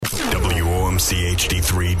WMMC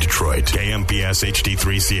HD3 Detroit, KMPS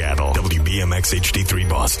HD3 Seattle, WBMX HD3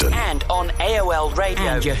 Boston. And on AOL Radio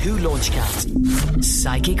and Yahoo Launchcast.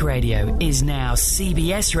 Psychic Radio is now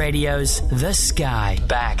CBS Radio's The Sky.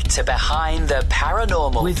 Back to Behind the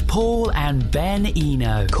Paranormal with Paul and Ben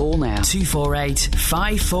Eno. Call now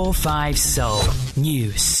 248-545-SOUL. New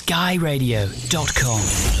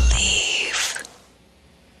skyradio.com.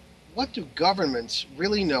 What do governments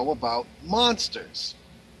really know about monsters?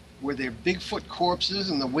 Were there Bigfoot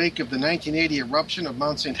corpses in the wake of the 1980 eruption of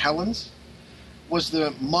Mount St. Helens? Was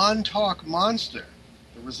the Montauk Monster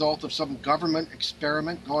the result of some government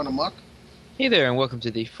experiment gone amok? Hey there, and welcome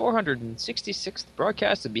to the 466th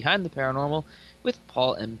broadcast of Behind the Paranormal with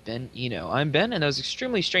Paul and Ben Eno. I'm Ben, and those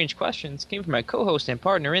extremely strange questions came from my co-host and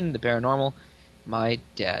partner in the paranormal, my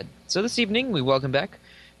dad. So this evening, we welcome back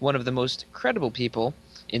one of the most credible people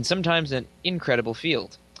in sometimes an incredible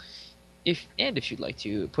field. If you'd like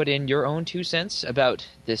to put in your own 2 cents about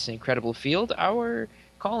this incredible field, our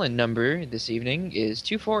call-in number this evening is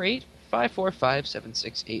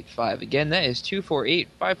 248-545-7685. Again, that is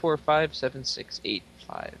 248-545-7685.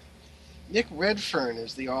 Nick Redfern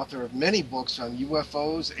is the author of many books on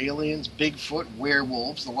UFOs, aliens, Bigfoot,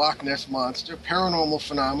 werewolves, the Loch Ness Monster, paranormal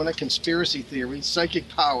phenomena, conspiracy theories, psychic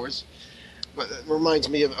powers. But it reminds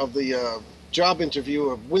me of the job interview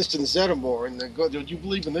of Winston Zeddemore, and they go, do you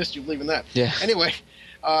believe in this? Do you believe in that? Yeah. Anyway,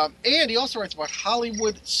 and he also writes about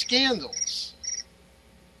Hollywood scandals.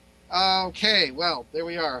 Okay, well, there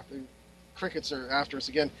we are. The crickets are after us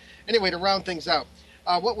again. Anyway, to round things out,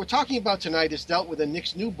 what we're talking about tonight is dealt with in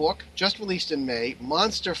Nick's new book, just released in May,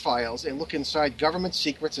 Monster Files, a look inside government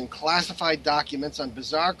secrets and classified documents on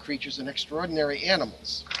bizarre creatures and extraordinary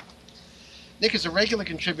animals. Nick is a regular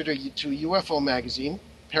contributor to UFO Magazine,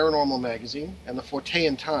 Paranormal Magazine, and the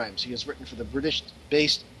Fortean Times. He has written for the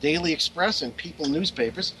British-based Daily Express and People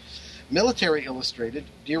newspapers, Military Illustrated,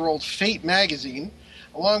 dear old Fate Magazine,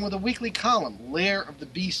 along with a weekly column, Lair of the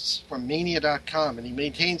Beasts, from Mania.com, and he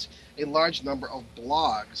maintains a large number of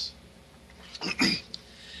blogs.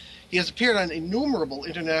 He has appeared on innumerable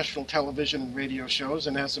international television and radio shows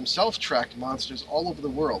and has himself tracked monsters all over the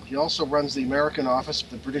world. He also runs the American office of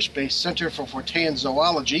the British-based Center for Fortean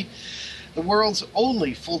Zoology, the world's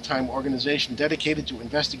only full-time organization dedicated to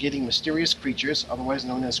investigating mysterious creatures, otherwise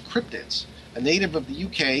known as cryptids. A native of the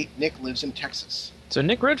UK, Nick lives in Texas. So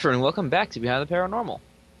Nick Redfern, welcome back to Behind the Paranormal.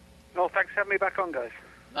 Oh, thanks for having me back on, guys.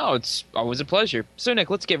 Oh, it's always a pleasure. So Nick,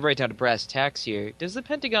 let's get right down to brass tacks here. Does the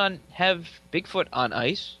Pentagon have Bigfoot on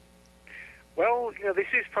ice? Well, this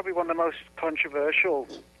is probably one of the most controversial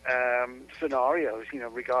scenarios,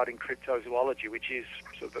 regarding cryptozoology, which is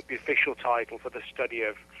sort of the official title for the study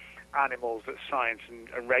of animals that science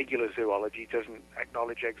and regular zoology doesn't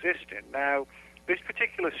acknowledge existing. Now, this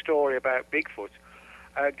particular story about Bigfoot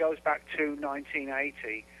goes back to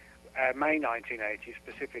 1980, May 1980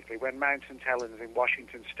 specifically, when Mount St. Helens in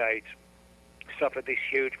Washington state suffered this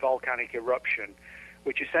huge volcanic eruption,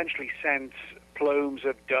 which essentially sent plumes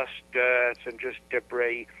of dust, dirt, and just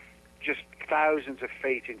debris just thousands of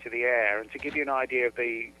feet into the air. And to give you an idea of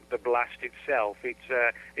the blast itself, it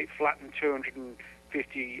flattened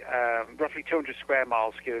roughly 200 square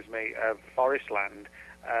miles, of forest land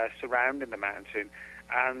surrounding the mountain,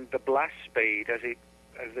 and the blast speed as the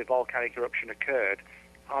volcanic eruption occurred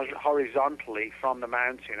horizontally from the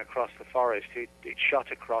mountain across the forest, it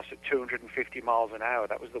shot across at 250 miles an hour.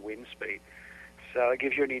 That was the wind speed. So it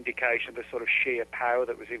gives you an indication of the sort of sheer power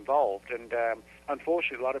that was involved. And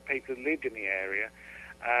unfortunately, a lot of people who lived in the area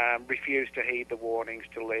refused to heed the warnings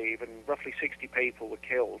to leave, and roughly 60 people were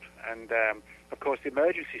killed. And of course, the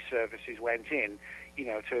emergency services went in,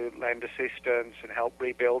 to lend assistance and help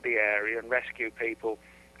rebuild the area and rescue people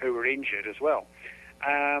who were injured as well.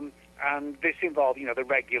 And this involved, the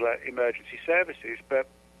regular emergency services, but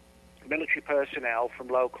military personnel from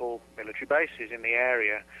local military bases in the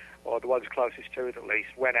area, or the ones closest to it at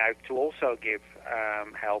least, went out to also give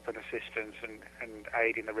help and assistance and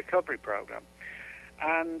aid in the recovery program.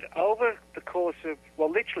 And over the course of,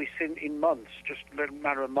 literally in months, just a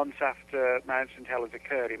matter of months after Mount St. Helens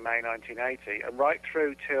occurred in May 1980, and right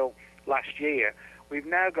through till last year, we've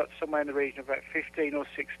now got somewhere in the region of about 15 or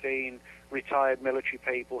 16 retired military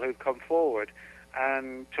people who've come forward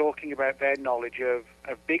and talking about their knowledge of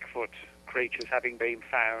Bigfoot creatures having been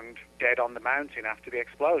found dead on the mountain after the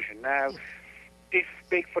explosion. Now, if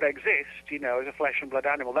Bigfoot exists, as a flesh and blood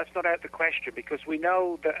animal, that's not out of the question, because we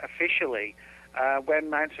know that officially, when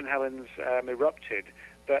Mount St. Helens erupted,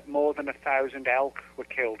 that more than 1,000 elk were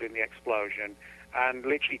killed in the explosion, and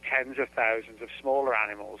literally tens of thousands of smaller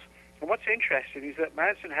animals. And what's interesting is that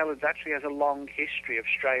Mount St. Helens actually has a long history of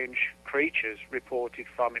strange creatures reported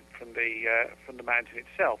from the mountain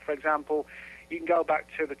itself. For example, you can go back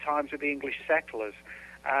to the times of the English settlers,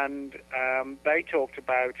 and they talked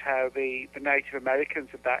about how the Native Americans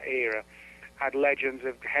of that era had legends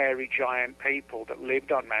of hairy giant people that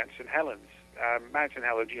lived on Mount St. Helens. Mount St.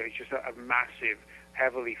 Helens, is just a massive,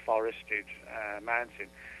 heavily forested mountain.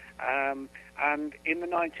 And in the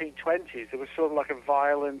 1920s, there was sort of like a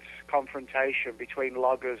violent confrontation between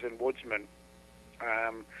loggers and woodsmen,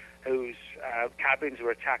 whose cabins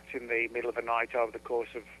were attacked in the middle of the night over the course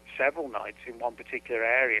of several nights in one particular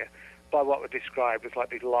area by what were described as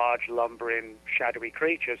like these large, lumbering, shadowy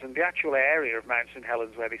creatures. And the actual area of Mount St.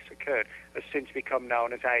 Helens where this occurred has since become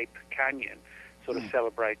known as Ape Canyon, sort of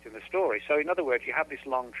celebrating the story. So in other words, you have this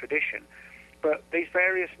long tradition. But these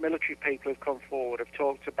various military people who've come forward have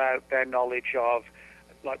talked about their knowledge of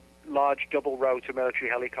like large double-rotor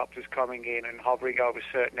military helicopters coming in and hovering over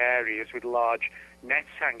certain areas with large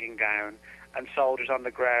nets hanging down, and soldiers on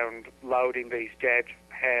the ground loading these dead,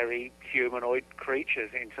 hairy, humanoid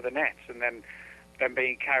creatures into the nets, and then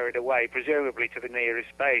being carried away, presumably to the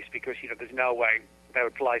nearest base, because there's no way they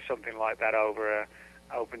would fly something like that over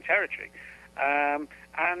open territory. And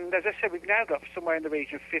as I said, we've now got somewhere in the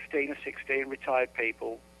region of 15 or 16 retired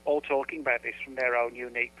people all talking about this from their own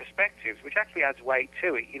unique perspectives, which actually adds weight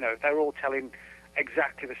to it. If they're all telling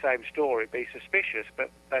exactly the same story, it'd be suspicious,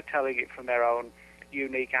 but they're telling it from their own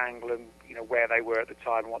unique angle and, where they were at the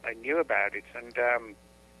time and what they knew about it. And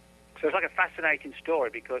so it's like a fascinating story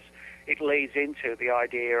because it leads into the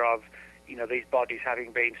idea of, these bodies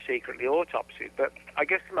having been secretly autopsied. But I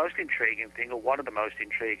guess the most intriguing thing, or one of the most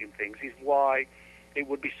intriguing things, is why it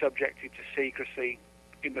would be subjected to secrecy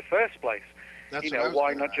in the first place.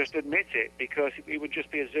 Why not just admit it? Because it would just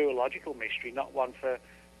be a zoological mystery, not one for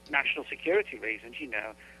national security reasons,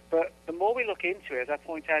 But the more we look into it, as I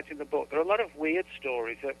point out in the book, there are a lot of weird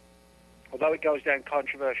stories that, although it goes down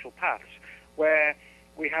controversial paths, where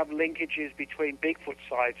we have linkages between Bigfoot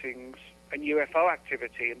sightings and UFO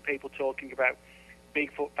activity, and people talking about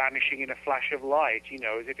Bigfoot vanishing in a flash of light,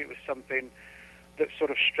 as if it was something that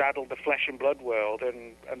sort of straddled the flesh and blood world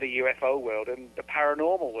and the UFO world and the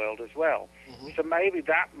paranormal world as well. Mm-hmm. So maybe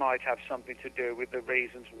that might have something to do with the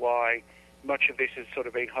reasons why much of this has sort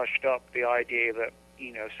of been hushed up, the idea that,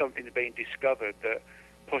 something's been discovered that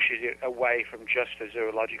pushes it away from just a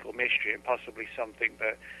zoological mystery and possibly something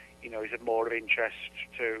that, is of more of interest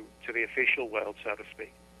to the official world, so to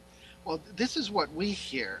speak. Well, this is what we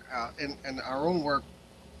hear, and our own work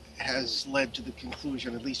has led to the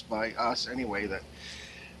conclusion, at least by us anyway, that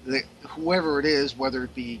whoever it is, whether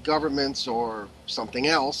it be governments or something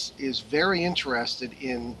else, is very interested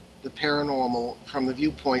in the paranormal from the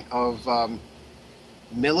viewpoint of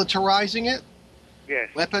militarizing it, yes,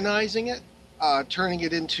 weaponizing it, turning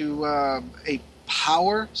it into a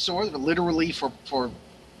power source, literally for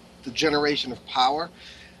the generation of power,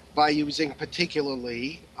 by using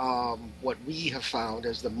particularly what we have found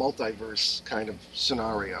as the multiverse kind of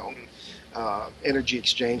scenario, energy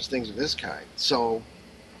exchange, things of this kind. So,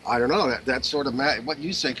 I don't know, that sort of what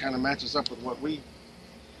you say kind of matches up with what we...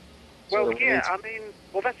 Well, yeah,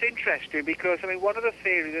 that's interesting because, one of the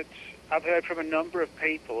theories that I've heard from a number of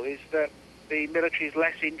people is that the military is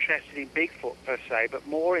less interested in Bigfoot per se, but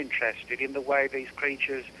more interested in the way these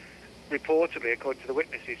creatures, reportedly, according to the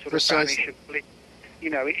witnesses, sort of vanish and flit,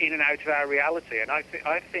 in and out of our reality. And I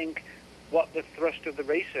think what the thrust of the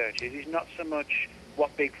research is not so much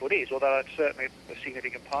what Bigfoot is, although that's certainly a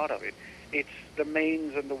significant part of it. It's the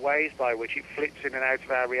means and the ways by which it flits in and out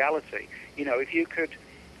of our reality.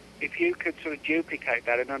 If you could sort of duplicate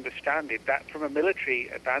that and understand it, that from a military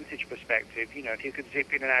advantage perspective, if you could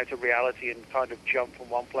zip in and out of reality and kind of jump from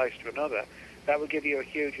one place to another, that would give you a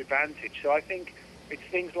huge advantage. So I think it's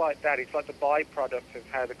things like that. It's like the byproduct of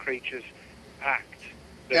how the creatures act.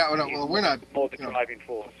 We're not more the driving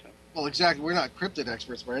force. Well, exactly. We're not cryptid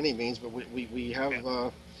experts by any means, but we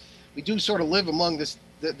have we do sort of live among this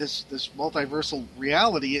multiversal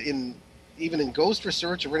reality even in ghost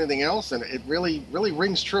research or anything else, and it really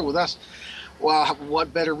rings true with us. Well,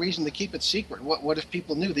 what better reason to keep it secret? What if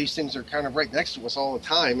people knew these things are kind of right next to us all the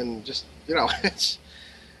time, and just it's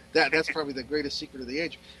that's probably the greatest secret of the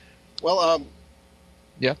age. Well,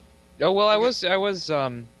 yeah. Oh well, I was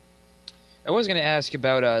going to ask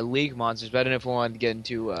about League monsters, but I don't know if we wanted to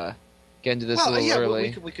get into this a little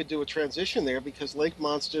early. We could do a transition there because lake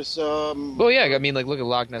monsters. Well, yeah, look at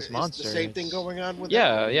Loch Ness Monster. The same thing going on with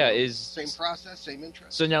that. Yeah, same process, same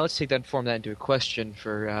interest. So now let's form that into a question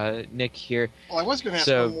for Nick here. Well, I was going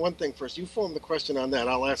to ask one thing first. You form the question on that.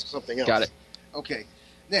 I'll ask something else. Got it. Okay,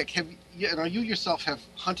 Nick, you yourself have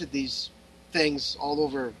hunted these things all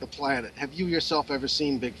over the planet. Have you yourself ever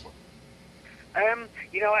seen Bigfoot?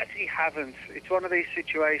 I actually haven't. It's one of these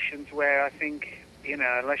situations where I think,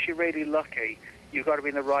 unless you're really lucky, you've got to be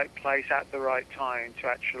in the right place at the right time to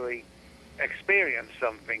actually experience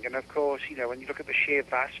something. And of course, when you look at the sheer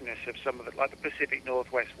vastness of some of like the Pacific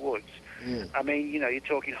Northwest woods, I mean, you're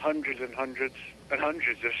talking hundreds and hundreds and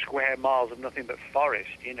hundreds of square miles of nothing but forest,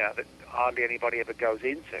 that hardly anybody ever goes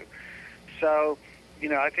into. So,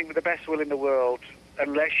 I think with the best will in the world,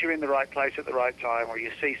 unless you're in the right place at the right time, or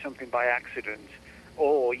you see something by accident,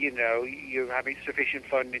 or, you're having sufficient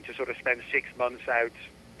funding to sort of spend 6 months out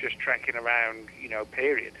just trekking around,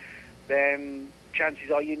 period, then chances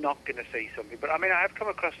are you're not going to see something. But, I mean, I have come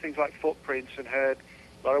across things like footprints and heard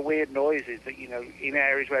a lot of weird noises that, in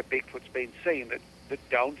areas where Bigfoot's been seen that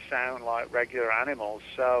don't sound like regular animals.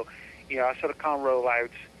 So, I sort of can't rule out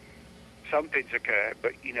something's occurred,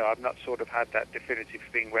 but, I've not sort of had that definitive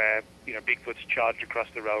thing where, Bigfoot's charged across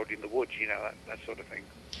the road in the woods, that sort of thing.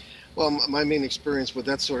 Well, my main experience with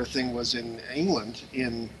that sort of thing was in England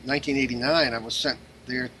in 1989. I was sent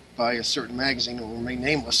there by a certain magazine that will remain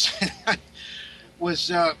nameless. was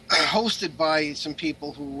hosted by some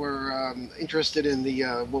people who were interested in the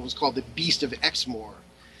what was called the Beast of Exmoor,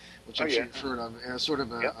 which I'm sure you've heard of, sort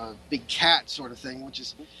of a big cat sort of thing, which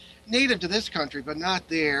is native to this country, but not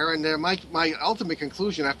there. And my ultimate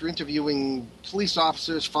conclusion after interviewing police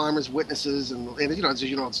officers, farmers, witnesses, and as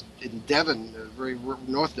you know, it's in Devon, very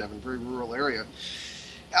North Devon, very rural area.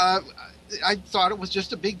 I thought it was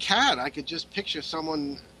just a big cat. I could just picture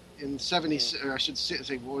someone in 66,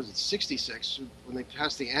 when they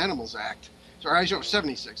passed the Animals Act. Sorry,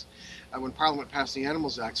 76. When Parliament passed the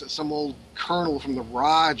Animals Act, so some old colonel from the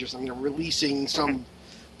Raj or something, releasing some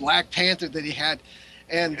Black Panther that he had,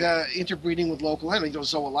 and interbreeding with local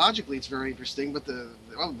animals. Zoologically, it's very interesting, but the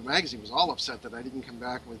magazine was all upset that I didn't come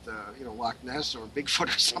back with, Loch Ness or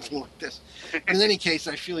Bigfoot or something like this. But in any case,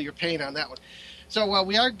 I feel your pain on that one. So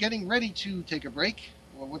we are getting ready to take a break.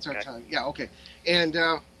 Well, what's our time? Yeah, okay. And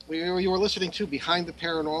you were listening to Behind the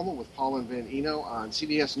Paranormal with Paul and Ben Eno on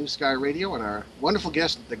CBS New Sky Radio, and our wonderful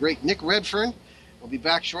guest, the great Nick Redfern, will be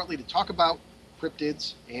back shortly to talk about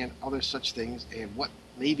cryptids and other such things and what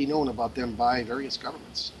may be known about them by various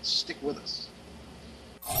governments. Stick with us.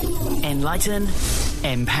 Enlighten,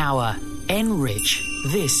 empower, enrich.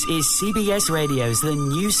 This is CBS Radio's The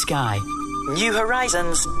New Sky. New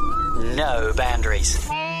horizons, no boundaries.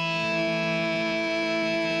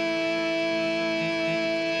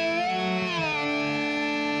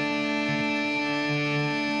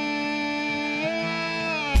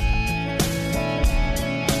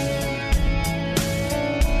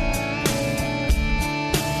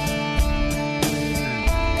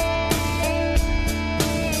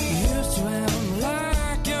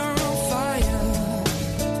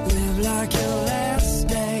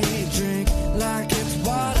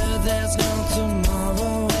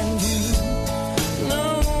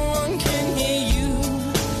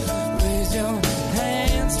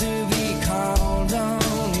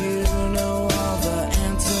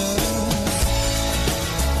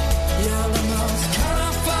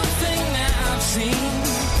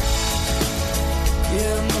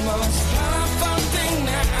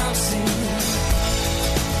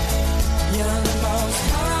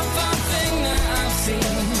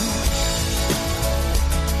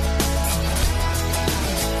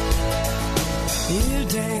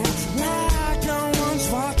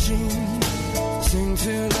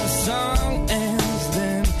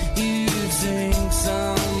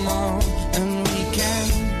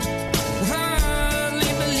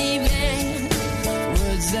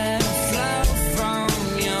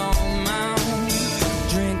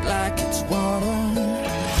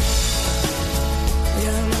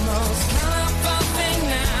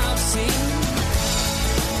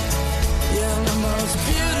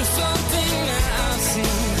 Beautiful thing that I've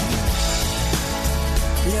seen.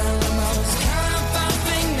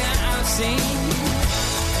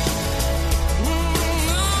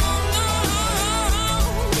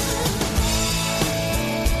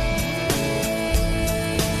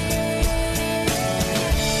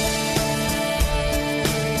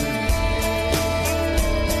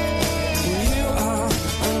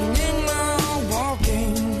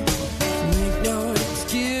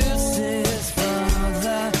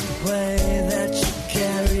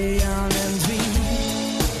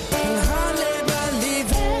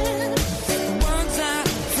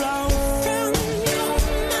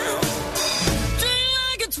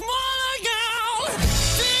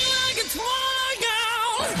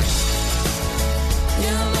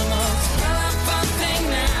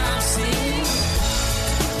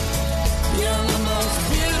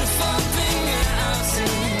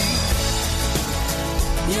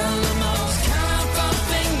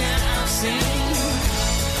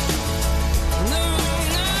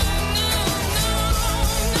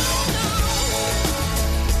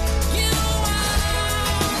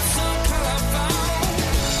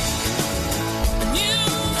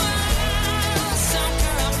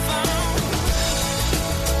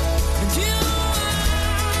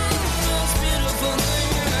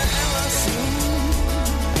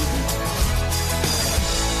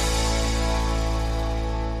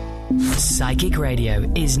 Psychic Radio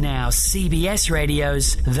is now CBS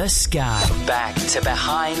Radio's The Sky. Back to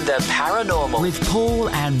Behind the Paranormal with Paul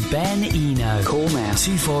and Ben Eno. Call now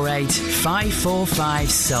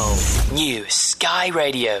 248-545-SOUL. New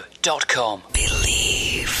skyradio.com.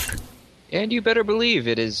 Believe. And you better believe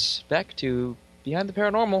it is back to Behind the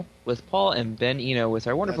Paranormal with Paul and Ben Eno with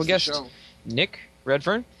our wonderful guest, Nick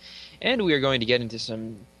Redfern. And we are going to get into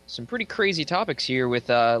some pretty crazy topics here with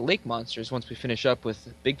lake monsters once we finish up with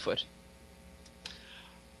Bigfoot.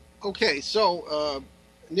 Okay, so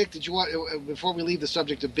Nick, did you want, before we leave the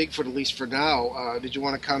subject of Bigfoot, at least for now, did you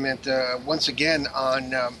want to comment once again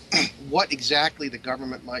on what exactly the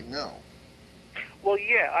government might know? Well,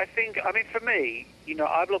 yeah, I mean, for me,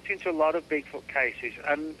 I've looked into a lot of Bigfoot cases,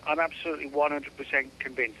 and I'm absolutely 100%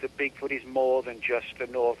 convinced that Bigfoot is more than just a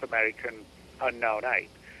North American unknown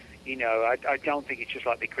ape. I don't think it's just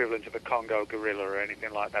like the equivalent of a Congo gorilla or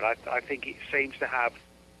anything like that. I think it seems to have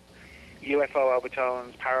UFO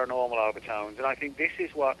overtones, paranormal overtones, and I think this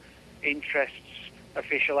is what interests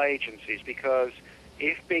official agencies, because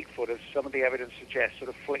if Bigfoot, as some of the evidence suggests, sort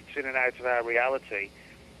of flicks in and out of our reality,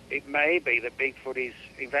 it may be that Bigfoot is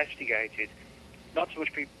investigated, not so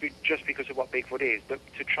much just because of what Bigfoot is, but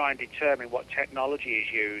to try and determine what technology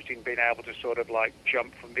is used in being able to sort of like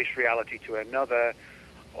jump from this reality to another,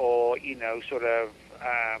 or, sort of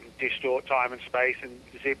distort time and space and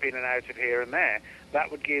zip in and out of here and there. That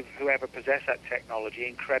would give whoever possessed that technology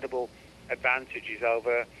incredible advantages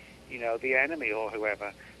over, the enemy or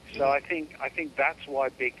whoever. So I think that's why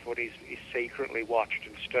Bigfoot is secretly watched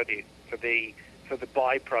and studied for the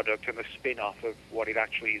byproduct and the spin-off of what it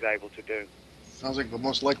actually is able to do. Sounds like the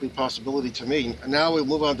most likely possibility to me. Now we'll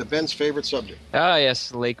move on to Ben's favorite subject. Ah,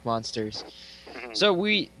 yes, lake monsters. Mm-hmm. So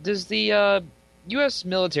does the U.S.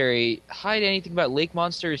 military hide anything about lake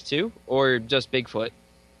monsters too, or just Bigfoot?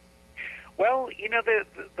 Well,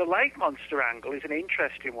 the lake monster angle is an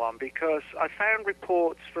interesting one, because I found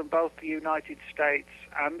reports from both the United States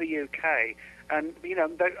and the UK, and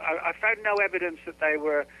I found no evidence that they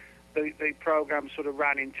were the program sort of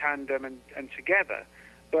ran in tandem and together,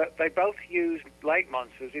 but they both used lake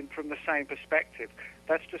monsters from the same perspective.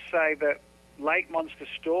 That's to say that lake monster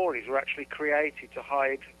stories were actually created to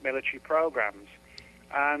hide military programs.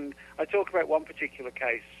 And I talk about one particular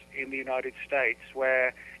case in the United States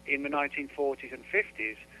where in the 1940s and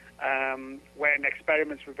 50s, when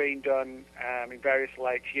experiments were being done in various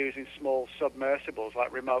lakes using small submersibles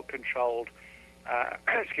like remote-controlled,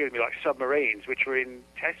 like submarines, which were in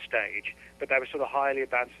test stage, but they were sort of highly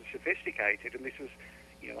advanced and sophisticated, and this was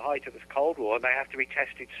the height of the Cold War, and they have to be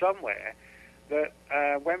tested somewhere. That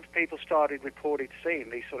when people started reported seeing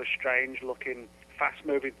these sort of strange-looking,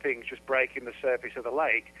 fast-moving things just breaking the surface of the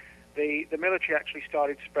lake, the military actually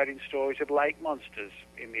started spreading stories of lake monsters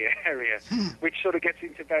in the area, which sort of gets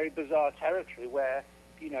into very bizarre territory where,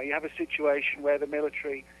 you have a situation where the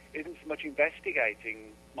military isn't so much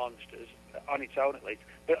investigating monsters, on its own at least,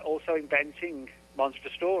 but also inventing monster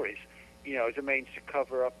stories, as a means to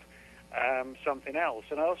cover up something else.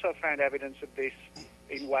 And I also found evidence of this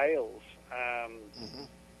in Wales,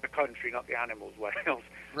 the country, not the animals, Wales,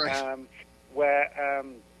 right. Where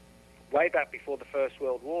way back before the First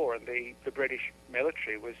World War, and the British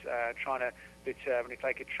military was trying to determine if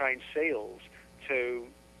they could train SEALs to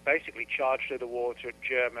basically charge through the water at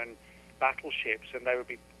German battleships, and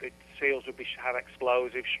the SEALs would have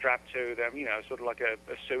explosives strapped to them, sort of like a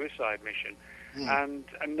suicide mission. And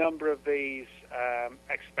a number of these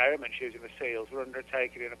experiments using the SEALs were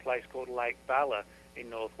undertaken in a place called Lake Bala in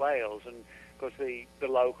North Wales, and of course the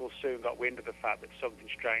locals soon got wind of the fact that something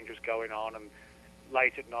strange was going on, and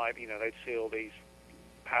late at night, they'd see all these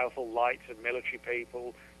powerful lights of military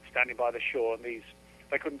people standing by the shore, and they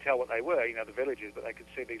couldn't tell what they were, the villagers, but they could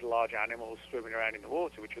see these large animals swimming around in the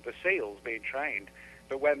water, which were the SEALs being trained.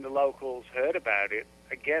 But when the locals heard about it,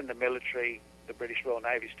 again, the military, the British Royal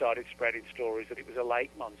Navy, started spreading stories that it was a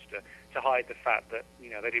lake monster to hide the fact that,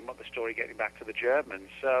 they didn't want the story getting back to the Germans.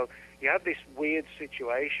 So you have this weird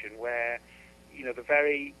situation where, the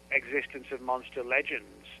very existence of monster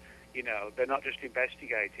legends, they're not just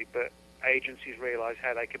investigated, but agencies realize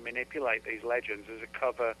how they can manipulate these legends as a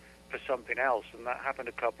cover for something else. And that happened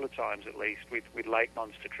a couple of times, at least, with lake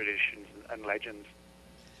monster traditions and legends.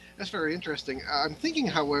 That's very interesting. I'm thinking,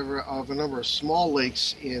 however, of a number of small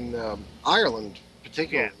lakes in Ireland,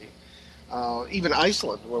 particularly. Yeah. Even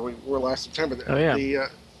Iceland, where we were last September. Oh, yeah.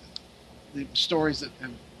 The stories that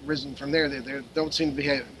have risen from there, they don't seem to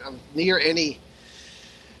be near any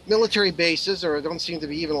military bases, or don't seem to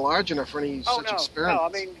be even large enough for any such experiments. No, I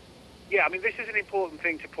mean, Yeah, I mean, this is an important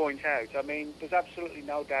thing to point out. I mean, there's absolutely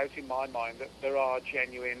no doubt in my mind that there are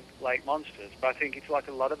genuine lake monsters, but I think it's like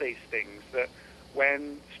a lot of these things that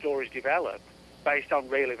when stories develop based on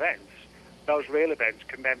real events, those real events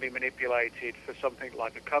can then be manipulated for something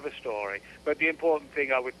like a cover story. But the important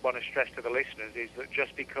thing I would want to stress to the listeners is that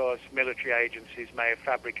just because military agencies may have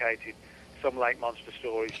fabricated some lake monster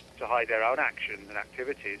stories to hide their own actions and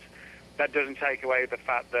activities, that doesn't take away the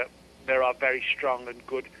fact that there are very strong and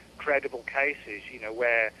good credible cases,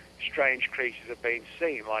 where strange creatures have been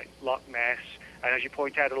seen, like Loch Ness, and as you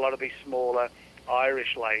point out, a lot of these smaller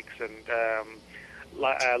Irish lakes, and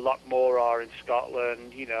Loch Morar in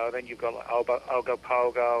Scotland, then you've got like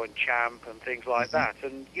Ogopogo and Champ and things like that.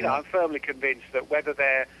 And, I'm firmly convinced that whether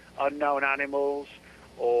they're unknown animals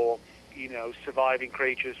or, surviving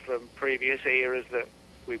creatures from previous eras that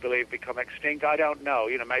we believe become extinct, I don't know.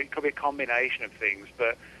 Maybe it could be a combination of things,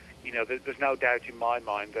 but there's no doubt in my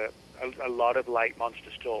mind that a lot of lake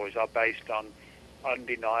monster stories are based on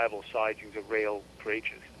undeniable sightings of real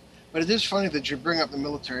creatures. But it is funny that you bring up the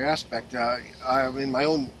military aspect. In my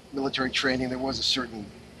own military training, there was a certain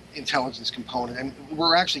intelligence component, and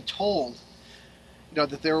we're actually told,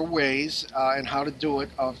 that there are ways and how to do it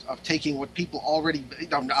of taking what people already.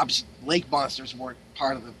 Obviously, lake monsters weren't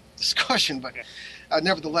part of the discussion, but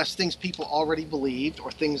nevertheless, things people already believed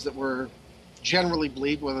or things that were generally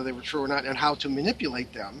believed, whether they were true or not, and how to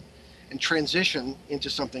manipulate them and transition into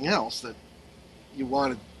something else that you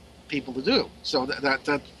wanted people to do. So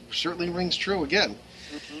that certainly rings true again.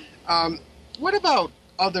 Mm-hmm. What about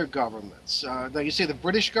other governments? Now you say the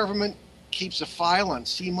British government keeps a file on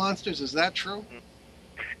sea monsters. Is that true?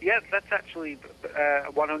 Yeah, that's actually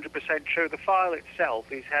 100% true. The file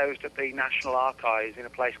itself is housed at the National Archives in a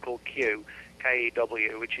place called Kew,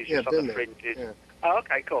 K-E-W, which is just on the fringes. Yeah. Oh,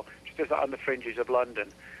 okay, cool. Just on the fringes of London.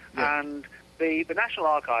 Yeah. And the National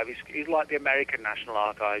Archive is like the American National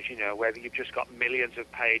Archives, where you've just got millions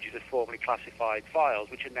of pages of formerly classified files,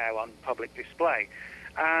 which are now on public display.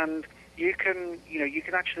 And you can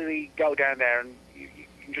actually go down there and you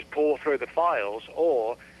can just pour through the files,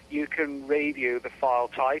 or you can review the file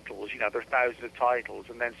titles. There are thousands of titles,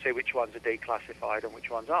 and then see which ones are declassified and which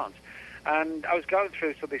ones aren't. And I was going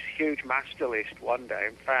through this huge master list one day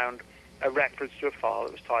and found a reference to a file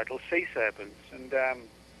that was titled Sea Serpents, and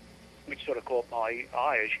which sort of caught my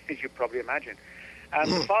eye, as you probably imagine.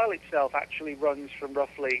 And the file itself actually runs from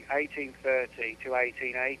roughly 1830 to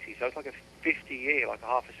 1880, so it's like a 50-year, like a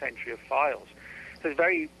half a century of files. So it's a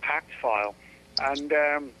very packed file, and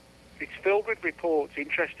it's filled with reports,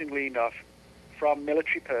 interestingly enough, from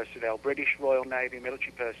military personnel, British Royal Navy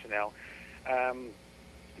military personnel.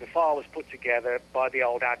 The file was put together by the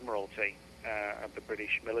old Admiralty of the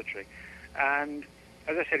British military. And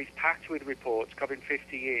as I said, it's packed with reports covering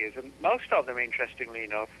 50 years, and most of them, interestingly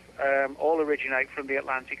enough, all originate from the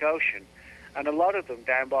Atlantic Ocean, and a lot of them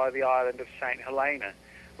down by the island of St. Helena,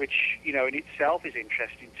 which, in itself is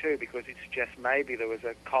interesting too, because it suggests maybe there was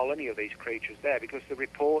a colony of these creatures there, because the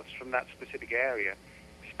reports from that specific area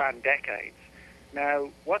span decades. Now,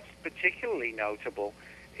 what's particularly notable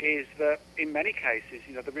is that in many cases,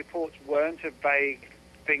 the reports weren't of vague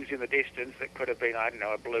things in the distance that could have been,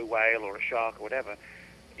 a blue whale or a shark or whatever.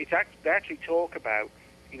 They actually talk about,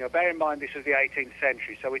 bear in mind this is the 18th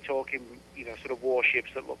century, so we're talking, sort of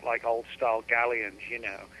warships that look like old-style galleons,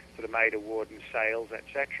 sort of made of wood and sails,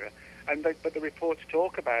 etc. But the reports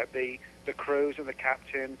talk about the crews and the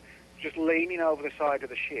captain just leaning over the side of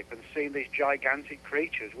the ship and seeing these gigantic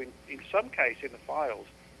creatures. In some cases in the files,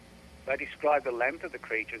 they describe the length of the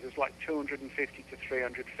creatures as like 250 to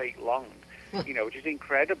 300 feet long, which is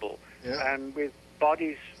incredible. Yeah. And with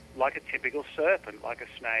bodies like a typical serpent, like a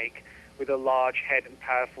snake, with a large head and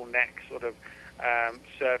powerful neck sort of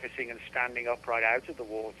surfacing and standing upright out of the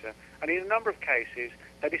water. And in a number of cases,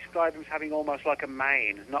 they describe them as having almost like a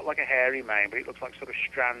mane, not like a hairy mane, but it looks like sort of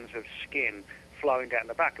strands of skin flowing down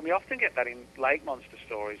the back. And we often get that in lake monster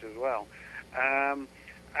stories as well.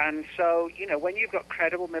 And so, when you've got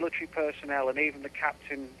credible military personnel and even the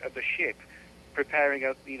captain of the ship preparing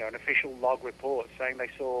an official log report saying they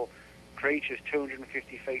saw creatures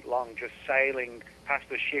 250 feet long just sailing past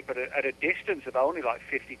the ship at a distance of only like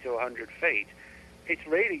 50 to 100 feet, it's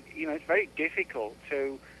really, it's very difficult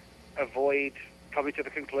to avoid coming to the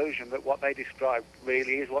conclusion that what they described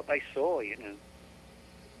really is what they saw,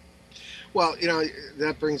 Well,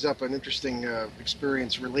 that brings up an interesting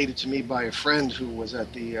experience related to me by a friend who was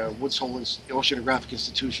at the Woods Hole Oceanographic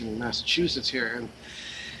Institution in Massachusetts here, and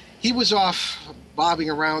he was off bobbing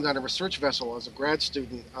around on a research vessel as a grad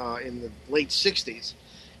student in the late 60s,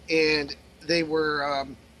 and they were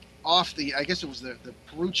off I guess it was the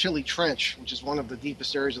Peru-Chile Trench, which is one of the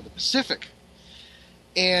deepest areas of the Pacific.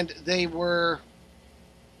 And they were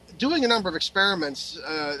doing a number of experiments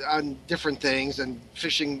on different things and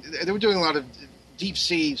fishing. They were doing a lot of deep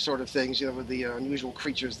sea sort of things, with the unusual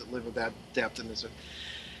creatures that live at that depth. And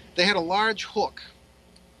they had a large hook,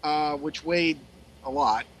 which weighed a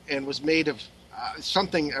lot and was made of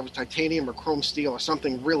something, it was titanium or chrome steel or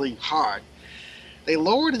something really hard. They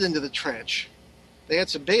lowered it into the trench. They had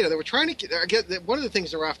some bait. They were trying to get one of the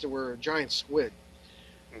things they're after were a giant squid.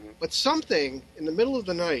 Mm-hmm. But something in the middle of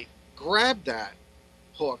the night grabbed that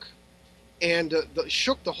hook and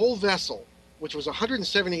shook the whole vessel, which was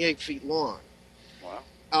 178 feet long.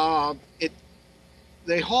 Wow.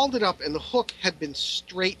 They hauled it up, and the hook had been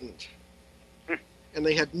straightened. And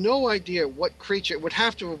they had no idea what creature. It would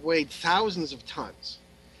have to have weighed thousands of tons.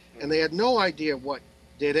 And they had no idea what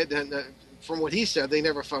did it. And from what he said, they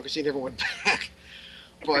never found, because he never went back.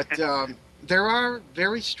 But there are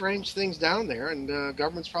very strange things down there, and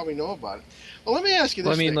governments probably know about it. Well, let me ask you this.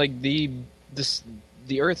 Well, I mean, thing. like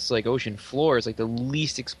the Earth's like ocean floor is like the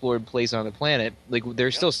least explored place on the planet. Like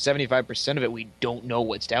there's still 75% of it we don't know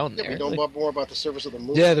what's down there. We know more about the surface of the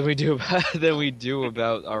moon. Yeah, than we do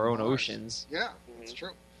about our own oceans. Yeah, it's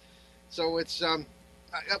true. So it's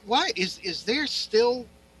why is there still?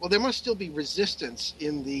 Well, there must still be resistance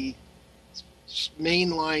in the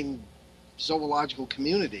mainline zoological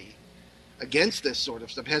community against this sort of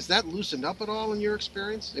stuff. Has that loosened up at all in your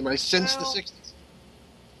experience? Since the 60s?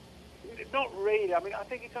 Not really. I mean, I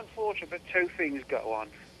think it's unfortunate, but two things go on.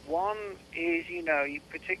 One is,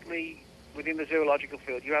 particularly within the zoological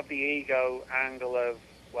field, you have the ego angle of,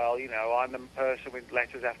 well, I'm the person with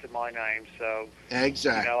letters after my name, so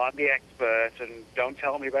exactly. I'm the expert, and don't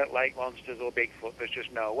tell me about lake monsters or Bigfoot. There's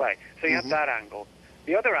just no way. So you have that angle.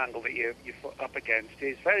 The other angle that you're up against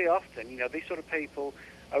is very often, these sort of people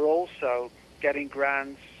are also getting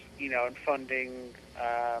grants, and funding,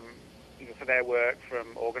 for their work from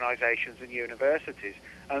organisations and universities,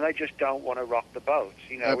 and they just don't want to rock the boat,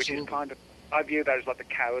 which is kind of, I view that as like the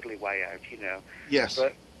cowardly way out, Yes.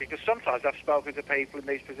 But because sometimes I've spoken to people in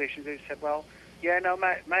these positions who said, well, yeah, no,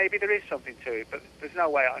 maybe there is something to it, but there's no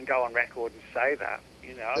way I can go on record and say that,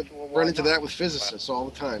 Run into that with physicists all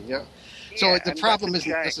the time, yeah. So the problem isn't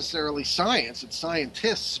necessarily science, it's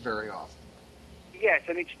scientists very often. Yes,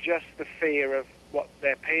 and it's just the fear of what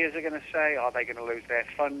their peers are going to say. Are they going to lose their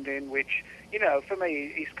funding? Which, for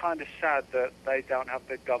me, it's kind of sad that they don't have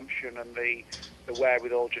the gumption and the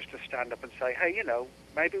wherewithal just to stand up and say, hey,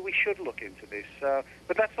 maybe we should look into this.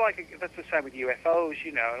 But that's the same with UFOs,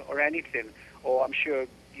 or anything, or I'm sure,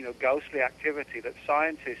 ghostly activity that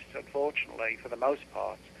scientists, unfortunately, for the most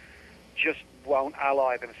part, just won't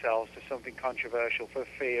ally themselves to something controversial for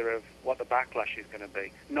fear of what the backlash is going to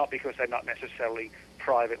be, not because they're not necessarily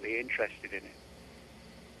privately interested in it.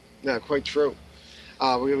 Yeah, quite true.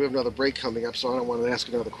 We have another break coming up, so I don't want to ask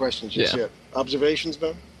another question just yet. Observations,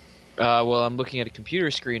 Ben? Well, I'm looking at a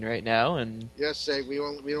computer screen right now, and yes, we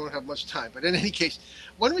don't have much time. But in any case,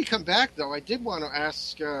 when we come back, though, I did want to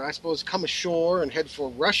ask, I suppose, come ashore and head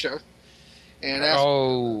for Russia, and ask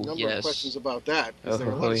a number of questions about that, because there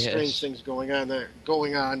are a lot of strange things going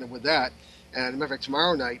on with that. And as a matter of fact,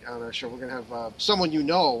 tomorrow night on our show, we're going to have someone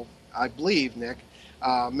I believe, Nick,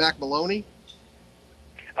 Mac Maloney.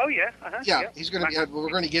 Oh, yeah. Yeah, he's going to be. We're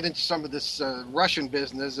going to get into some of this Russian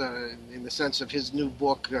business in the sense of his new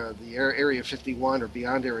book, the Area 51 or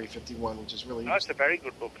Beyond Area 51, which is really. Oh, it's a very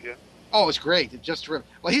good book, yeah. Oh, it's great. It's just terrific.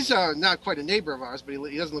 Well, he's not quite a neighbor of ours, but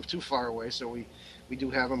he doesn't live too far away, so we do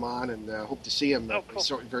have him on and hope to see him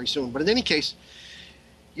very soon. But in any case,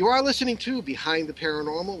 you are listening to Behind the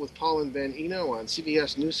Paranormal with Paul and Ben Eno on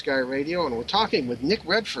CBS New Sky Radio, and we're talking with Nick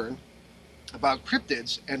Redfern about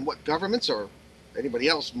cryptids and what governments or anybody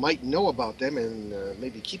else might know about them and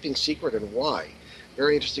maybe keeping secret and why.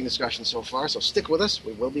 Very interesting discussion so far, so stick with us.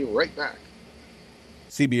 We will be right back.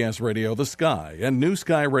 CBS Radio The Sky and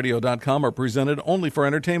NewSkyRadio.com are presented only for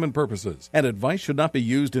entertainment purposes, and advice should not be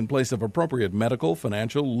used in place of appropriate medical,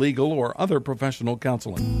 financial, legal, or other professional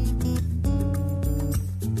counseling.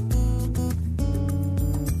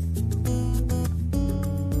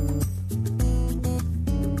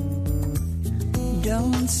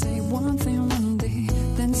 Don't say one thing one day,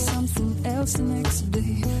 then something else the next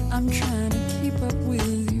day. I'm trying to keep up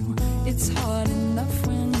with you. It's hard enough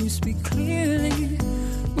when you speak clearly,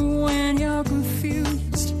 but when you're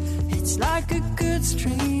confused, it's like a good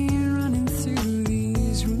stream running through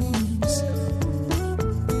these rooms.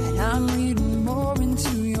 And I'm reading more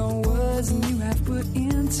into your words than you have put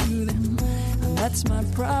into them. And that's my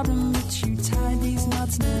problem, that you tied these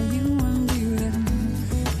knots, now you undo them.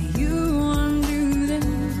 You undo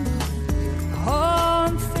them.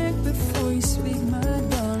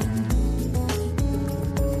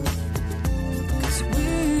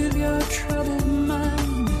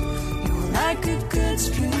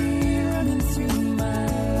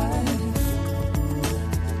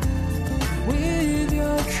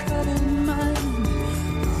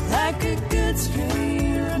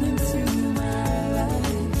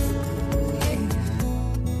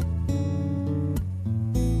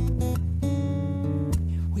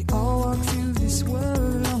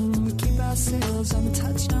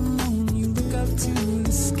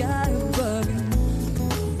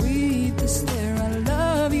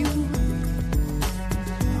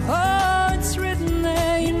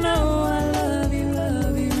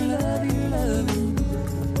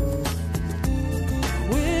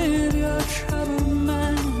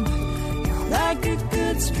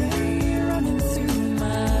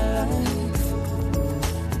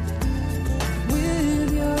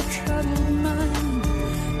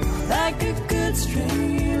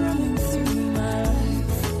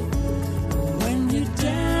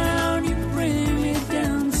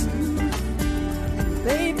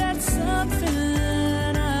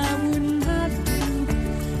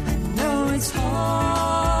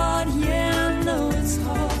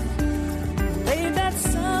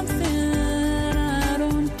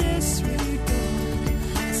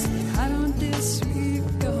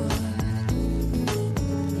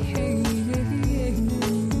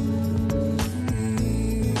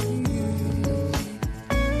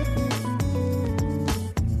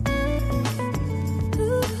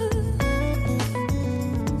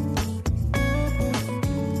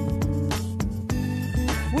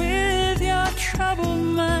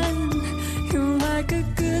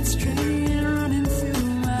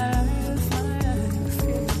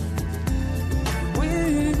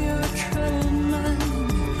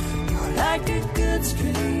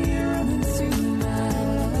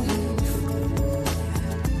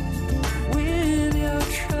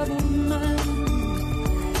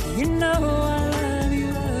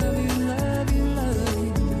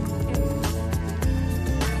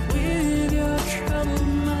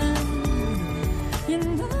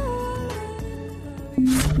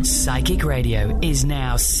 Psychic Radio is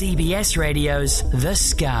now CBS Radio's The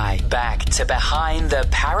Sky. Back to Behind the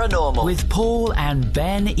Paranormal with Paul and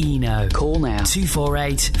Ben Eno. Call now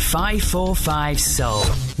 248-545-SOUL.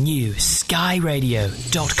 New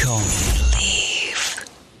skyradio.com.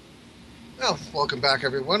 Well, welcome back,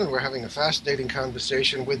 everyone, and we're having a fascinating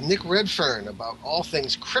conversation with Nick Redfern about all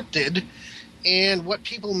things cryptid and what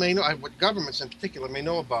people may know, what governments in particular may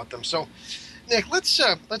know about them. So, Nick, let's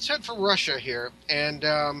head for Russia here, and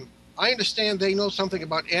I understand they know something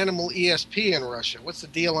about animal ESP in Russia. What's the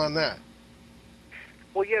deal on that?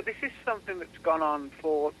 Well, yeah, this is something that's gone on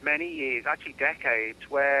for many years, actually decades,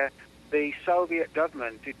 where the Soviet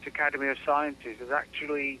government, its Academy of Sciences, has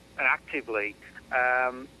actually and actively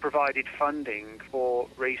provided funding for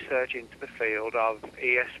research into the field of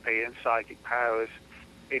ESP and psychic powers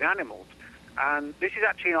in animals. And this is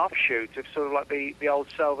actually an offshoot of sort of like the old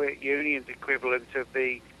Soviet Union's equivalent of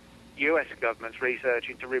the US government's research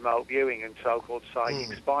into remote viewing and so-called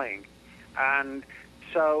psychic spying. And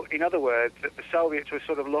so, in other words, that the Soviets were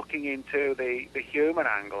sort of looking into the human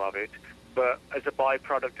angle of it, but as a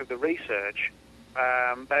byproduct of the research,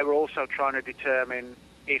 they were also trying to determine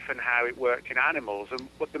if and how it worked in animals. And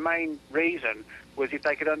what the main reason was if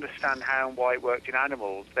they could understand how and why it worked in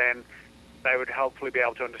animals, then they would hopefully be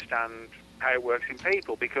able to understand how it works in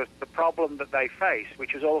people. Because the problem that they faced,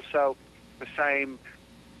 which is also the same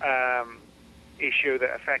issue that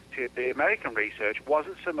affected the American research,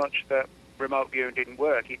 wasn't so much that remote viewing didn't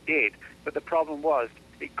work. It did. But the problem was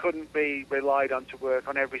it couldn't be relied on to work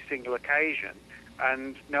on every single occasion.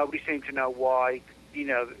 And nobody seemed to know why. You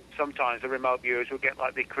know, sometimes the remote viewers would get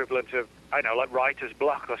like the equivalent of, I don't know, like writer's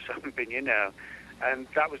block or something, you know. And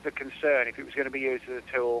that was the concern. If it was going to be used as a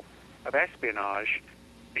tool of espionage,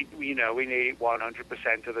 we need it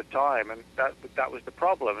 100% of the time. And that was the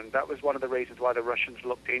problem. And that was one of the reasons why the Russians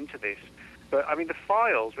looked into this. But, I mean, the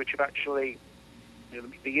files, which have actually,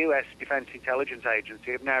 the U.S. Defense Intelligence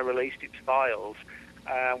Agency have now released its files,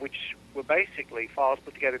 which were basically files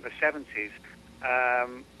put together in the 70s,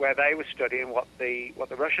 where they were studying what the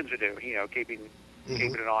Russians were doing, keeping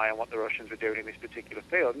an eye on what the Russians were doing in this particular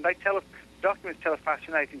field. And documents tell a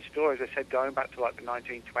fascinating story, as I said, going back to like the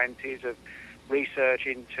 1920s of research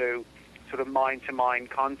into sort of mind-to-mind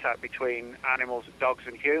contact between animals, dogs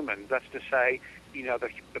and humans. That's to say,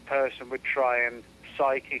 the person would try and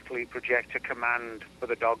psychically project a command for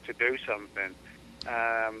the dog to do something,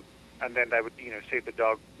 and then they would, see if the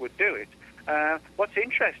dog would do it. What's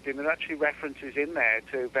interesting, there are actually references in there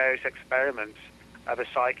to various experiments of a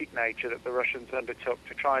psychic nature that the Russians undertook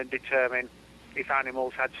to try and determine if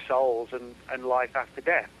animals had souls and life after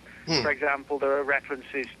death. For example, there are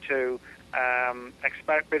references to a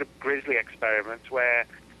bit of grisly experiments where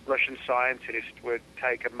Russian scientists would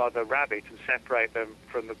take a mother rabbit and separate them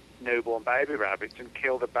from the newborn baby rabbits and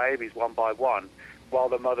kill the babies one by one, while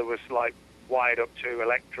the mother was like wired up to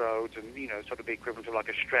electrodes and, sort of the equivalent of like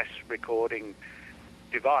a stress recording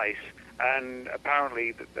device. And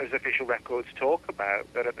apparently, as official records talk about,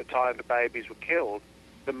 that at the time the babies were killed,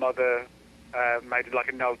 the mother made like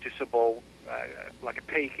a noticeable, like a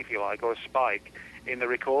peak, if you like, or a spike in the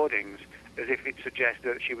recordings, as if it suggested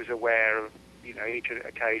that she was aware of, each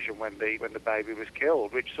occasion when the baby was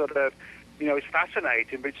killed, which sort of, is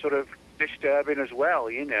fascinating, but sort of disturbing as well,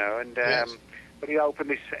 and yes. But he opened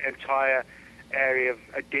this entire area of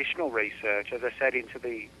additional research, as I said, into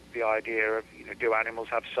the idea of, do animals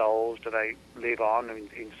have souls? Do they live on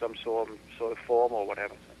in some sort of form or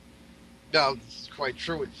whatever? No, it's quite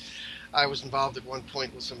true. I was involved at one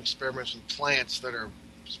point with some experiments with plants that are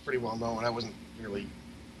pretty well known. I wasn't really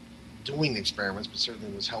doing the experiments, but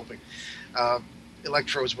certainly was helping.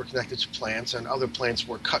 Electrodes were connected to plants, and other plants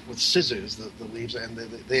were cut with scissors, the leaves, and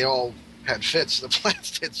they all had fits, the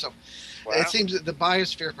plants did. So wow. It seems that the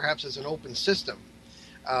biosphere perhaps is an open system,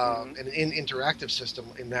 an interactive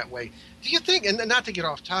system in that way. Do you think, and not to get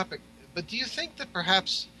off topic, but do you think that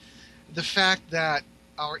perhaps the fact that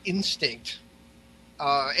our instinct,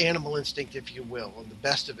 animal instinct, if you will, and the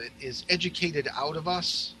best of it, is educated out of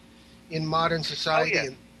us in modern society,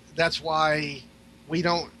 and that's why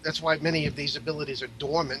many of these abilities are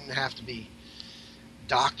dormant and have to be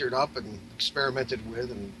doctored up and experimented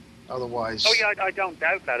with and otherwise... Oh, yeah, I don't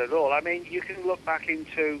doubt that at all. I mean, you can look back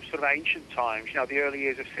into sort of ancient times, the early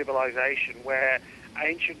years of civilization, where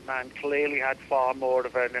ancient man clearly had far more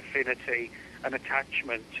of an affinity and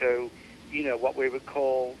attachment to, what we would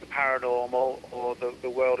call the paranormal or the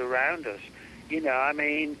world around us. I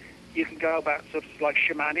mean, you can go back sort of like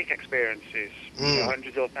shamanic experiences,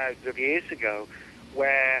 hundreds or thousands of years ago,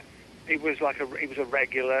 where it was a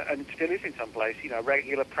regular, and still is in some places,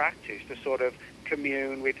 regular practice to sort of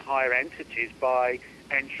commune with higher entities by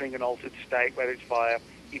entering an altered state, whether it's via,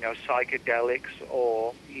 psychedelics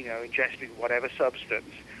or, ingesting whatever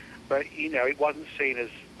substance. But, it wasn't seen as,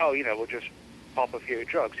 we'll just pop a few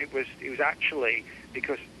drugs. It was actually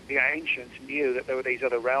because the ancients knew that there were these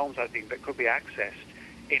other realms, I think, that could be accessed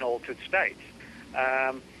in altered states.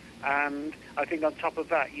 And I think on top of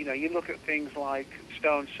that, you look at things like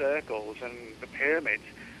stone circles and the pyramids.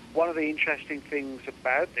 One of the interesting things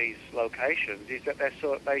about these locations is that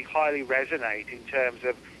they highly resonate in terms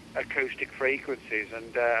of acoustic frequencies.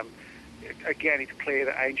 And again, it's clear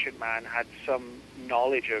that ancient man had some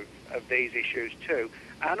knowledge of these issues too.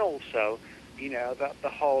 And also, that the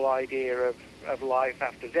whole idea of life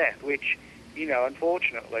after death, which,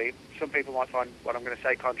 unfortunately, some people might find what I'm going to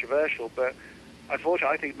say controversial, but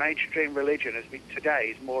unfortunately, I think mainstream religion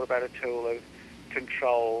today is more about a tool of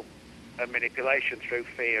control and manipulation through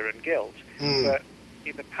fear and guilt. But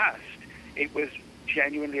in the past, it was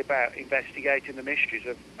genuinely about investigating the mysteries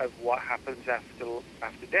of what happens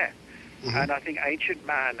after death. And I think ancient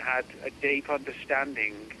man had a deep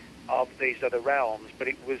understanding of these other realms, but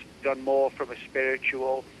it was done more from a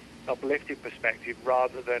spiritual, uplifting perspective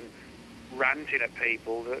rather than ranting at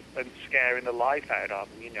people and scaring the life out of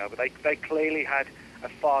them, But they clearly had a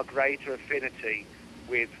far greater affinity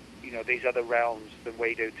with, these other realms than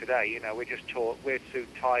we do today. We're too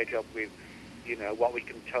tied up with, what we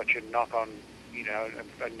can touch and knock on,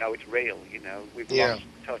 and know it's real, We've lost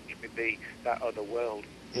touch with that other world.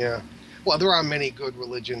 Yeah. Well, there are many good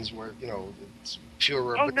religions where, it's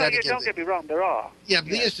purer. Oh, but no, don't get me wrong, there are. Yeah,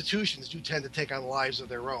 but the institutions do tend to take on lives of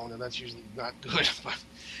their own, and that's usually not good. But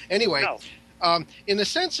anyway, in the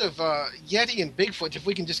sense of Yeti and Bigfoot, if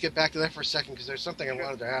we can just get back to that for a second, because there's something I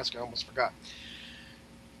wanted to ask, I almost forgot.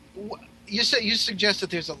 You suggest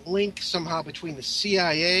that there's a link somehow between the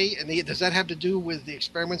CIA and does that have to do with the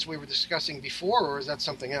experiments we were discussing before, or is that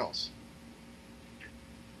something else?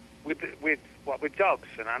 With dogs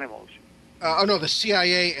and animals? No, the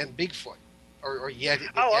CIA and Bigfoot, or Yeti.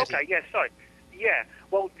 Oh, okay, yeah, sorry. Yeah,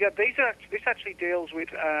 well, this actually deals with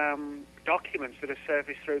documents that have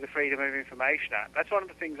surfaced through the Freedom of Information Act. That's one of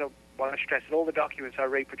the things I want to stress, that all the documents I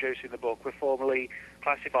reproduce in the book were formerly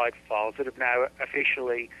classified files that have now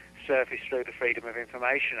officially surfaced through the Freedom of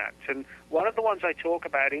Information Act. And one of the ones I talk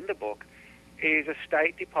about in the book is a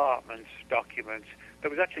State Department document that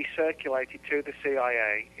was actually circulated to the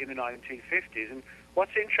CIA in the 1950s. And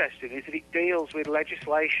what's interesting is that it deals with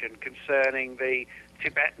legislation concerning the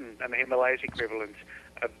Tibetan and the Himalayas equivalent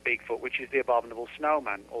of Bigfoot, which is the abominable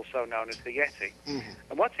snowman, also known as the Yeti.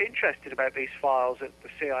 And what's interesting about these files that the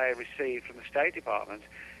CIA received from the State Department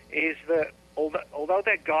is that although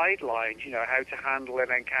they're guidelines, how to handle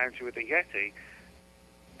an encounter with the Yeti,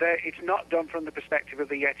 it's not done from the perspective of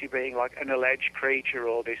the Yeti being like an alleged creature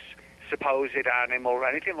or this supposed animal or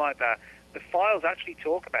anything like that. The files actually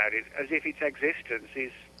talk about it as if its existence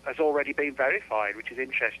has already been verified, which is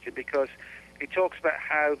interesting because it talks about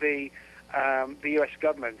how the U.S.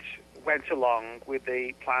 government went along with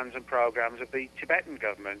the plans and programs of the Tibetan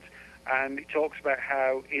government, and it talks about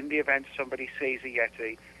how in the event somebody sees a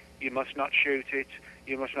Yeti, you must not shoot it,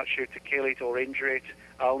 you must not shoot to kill it or injure it,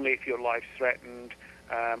 only if your life's threatened.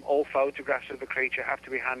 All photographs of the creature have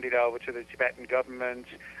to be handed over to the Tibetan government,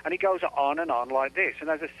 and it goes on and on like this. And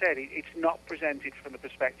as I said, it's not presented from the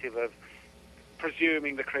perspective of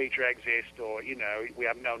presuming the creature exists or, we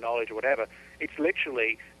have no knowledge or whatever. It's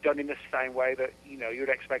literally done in the same way that, you'd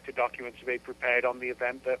expect a document to be prepared on the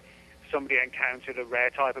event that somebody encountered a rare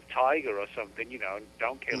type of tiger or something, and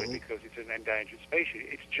don't kill it because it's an endangered species.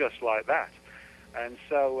 It's just like that. And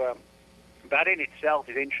so that in itself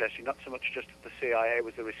is interesting, not so much just that the CIA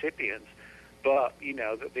was the recipient, but,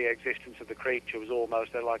 that the existence of the creature was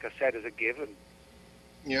almost, like I said, as a given.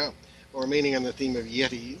 Yeah, or remaining on the theme of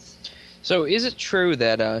Yetis. So is it true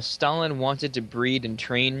that Stalin wanted to breed and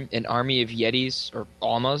train an army of Yetis, or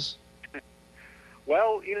Almas?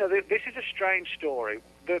 Well, this is a strange story.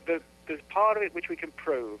 There's part of it which we can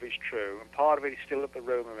prove is true, and part of it is still at the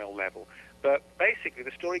rumor mill level. But basically,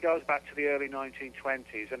 the story goes back to the early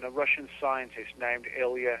 1920s, and a Russian scientist named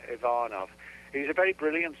Ilya Ivanov. He was a very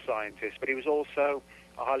brilliant scientist, but he was also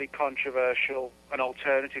a highly controversial and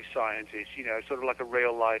alternative scientist, sort of like a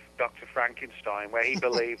real-life Dr. Frankenstein, where he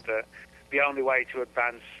believed that the only way to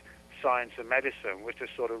advance science and medicine was to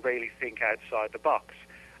sort of really think outside the box.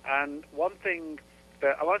 And one thing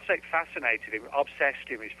that I won't say fascinated him, obsessed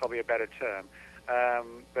him is probably a better term,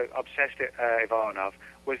 but obsessed Ivanov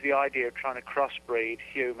was the idea of trying to crossbreed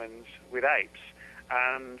humans with apes.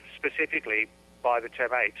 And specifically, by the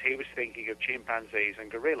term apes, he was thinking of chimpanzees and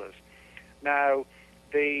gorillas. Now,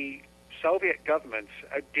 the Soviet government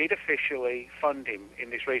did officially fund him in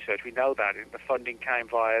this research. We know that. The funding came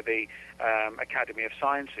via the Academy of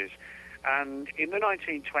Sciences. And in the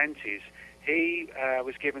 1920s, he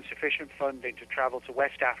was given sufficient funding to travel to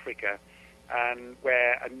West Africa, and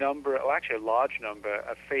where a large number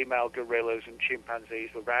of female gorillas and chimpanzees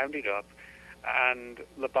were rounded up, and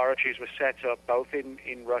laboratories were set up both in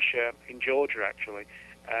Russia, in Georgia actually,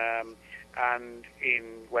 and in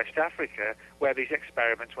West Africa, where these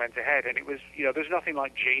experiments went ahead. And it was, there's nothing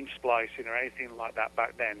like gene splicing or anything like that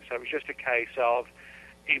back then. So it was just a case of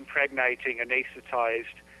impregnating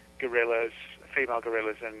anesthetized gorillas, female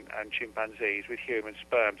gorillas and chimpanzees with human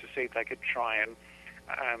sperm to see if they could try and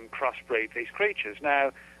crossbreed these creatures.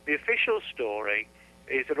 Now, the official story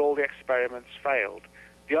is that all the experiments failed.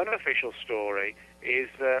 The unofficial story is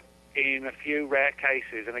that in a few rare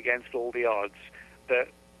cases and against all the odds, that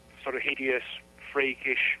sort of hideous,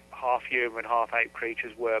 freakish, half-human, half-ape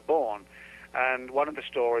creatures were born. And one of the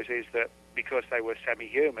stories is that because they were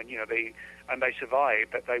semi-human, and they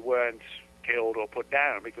survived, that they weren't killed or put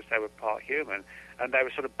down because they were part human, and they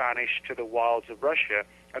were sort of banished to the wilds of Russia,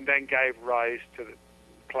 and then gave rise to the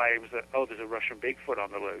claims that, there's a Russian Bigfoot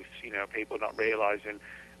on the loose, people not realizing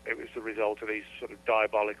it was the result of these sort of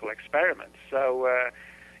diabolical experiments. So,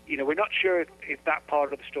 we're not sure if that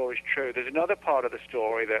part of the story is true. There's another part of the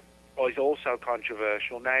story that is also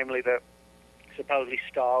controversial, namely that supposedly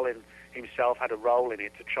Stalin himself had a role in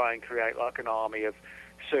it to try and create like an army of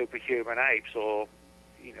superhuman apes or,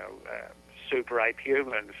 super ape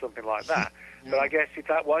humans, something like that. Yeah. But I guess if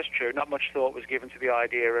that was true, not much thought was given to the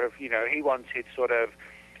idea of, he wanted sort of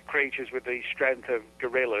creatures with the strength of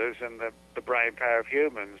gorillas and the brain power of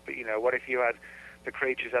humans. But, what if you had the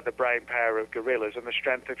creatures had the brain power of gorillas and the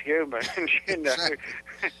strength of humans?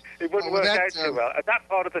 It wouldn't work out too well. At that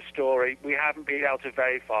part of the story, we haven't been able to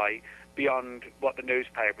verify beyond what the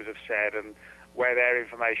newspapers have said and where their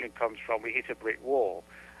information comes from. We hit a brick wall.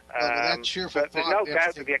 But there's no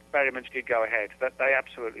doubt that the experiments did go ahead. That they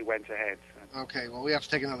absolutely went ahead. Okay, well, we have to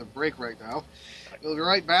take another break right now. We'll be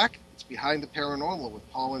right back. It's Behind the Paranormal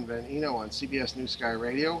with Paul and Ben Eno on CBS New Sky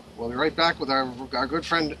Radio. We'll be right back with our good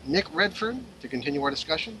friend Nick Redfern to continue our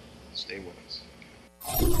discussion. Stay with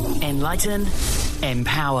us. Enlighten,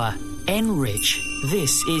 empower, enrich.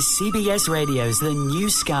 This is CBS Radio's The New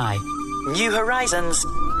Sky. New horizons,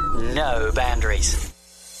 no boundaries.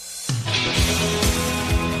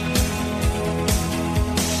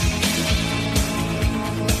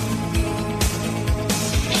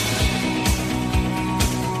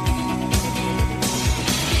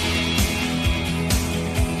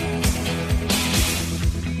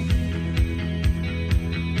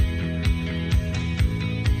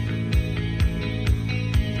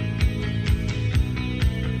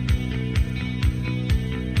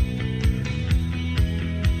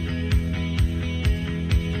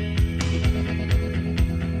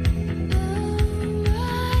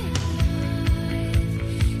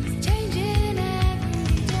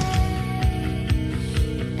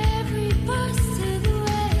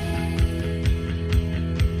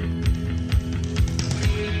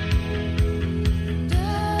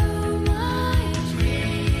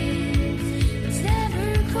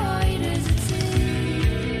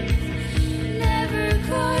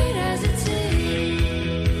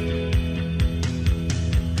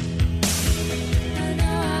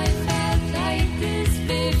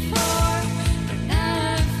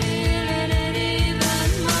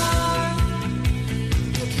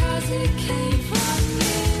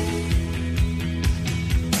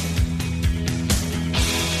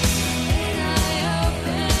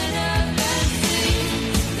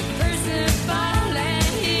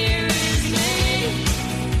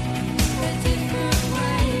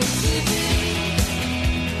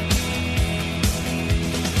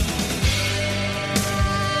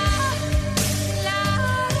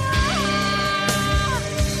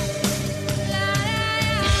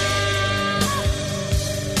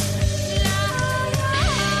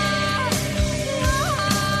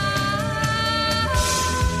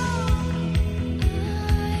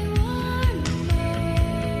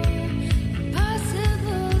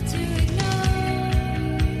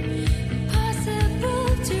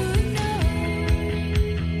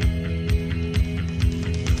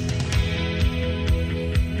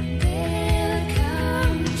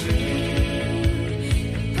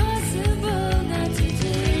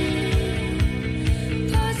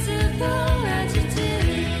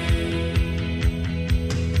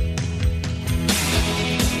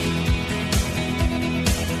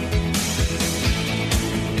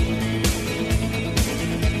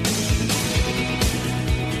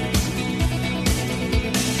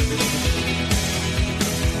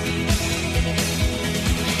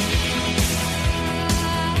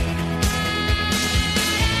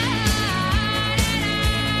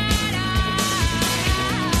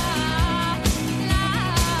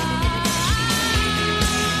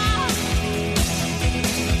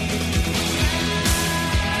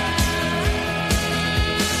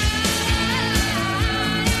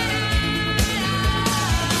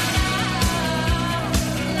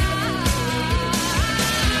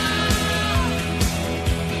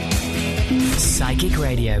 Psychic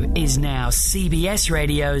Radio is now CBS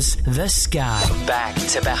Radio's The Sky. Back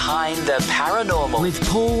to Behind the Paranormal with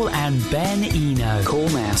Paul and Ben Eno. Call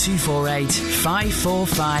now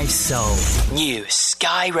 248-545-SOUL. New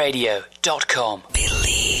skyradio.com.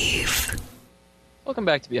 Believe. Welcome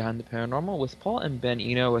back to Behind the Paranormal with Paul and Ben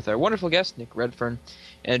Eno with our wonderful guest Nick Redfern,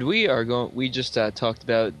 and we just talked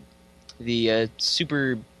about the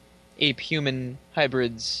super ape-human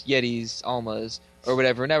hybrids, yetis, almas, or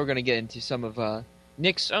whatever. Now we're going to get into some of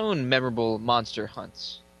Nick's own memorable monster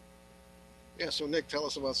hunts. Yeah, so Nick, tell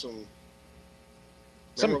us about some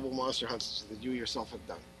memorable monster hunts that you yourself have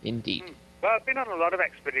done. Indeed. Well, I've been on a lot of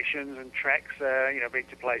expeditions and treks, been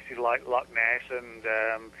to places like Loch Ness and,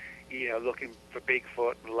 looking for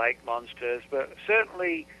Bigfoot and lake monsters. But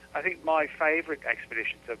certainly, I think my favourite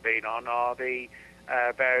expeditions I've been on are the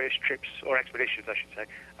various trips, or expeditions, I should say,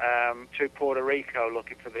 to Puerto Rico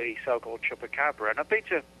looking for the so-called Chupacabra. And I've been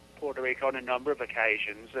to Puerto Rico on a number of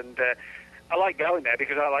occasions, and I like going there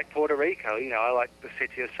because I like Puerto Rico. You know, I like the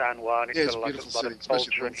city of San Juan. It's got a lot of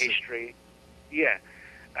culture and history. Yeah.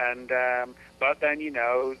 And but then,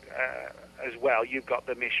 as well, you've got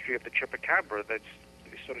the mystery of the Chupacabra. That's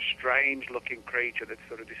this sort of strange-looking creature that's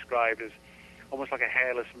sort of described as almost like a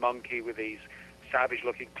hairless monkey with these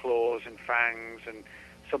savage-looking claws and fangs, and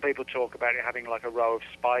some people talk about it having like a row of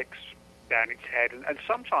spikes down its head, and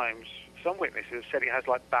sometimes some witnesses have said it has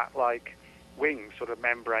like bat-like wings, sort of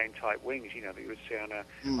membrane-type wings, that you would see on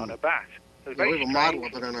a bat. So we have a model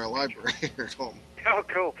of it in our library here at home. Oh,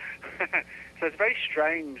 cool. So it's a very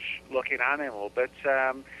strange-looking animal, but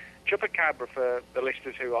Chupacabra, for the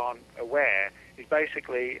listeners who aren't aware, is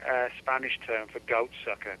basically a Spanish term for goat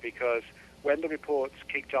sucker, because when the reports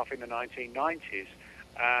kicked off in the 1990s,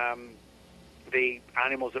 the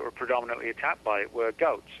animals that were predominantly attacked by it were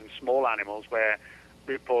goats and small animals where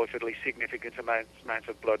reportedly significant amounts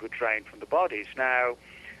of blood were drained from the bodies. Now,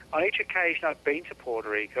 on each occasion I've been to Puerto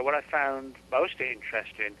Rico, what I found most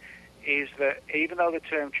interesting is that even though the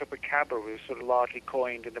term Chupacabra was sort of largely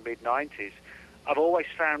coined in the mid-90s, I've always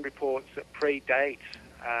found reports that predate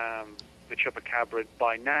the Chupacabra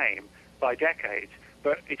by name by decades.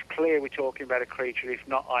 But it's clear we're talking about a creature, if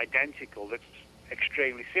not identical, that's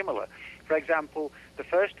extremely similar. For example, the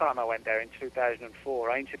first time I went there in 2004,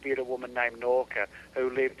 I interviewed a woman named Norca who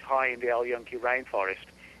lived high in the El Yunque rainforest.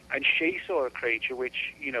 And she saw a creature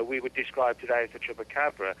which, we would describe today as the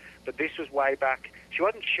Chupacabra. But this was way back, she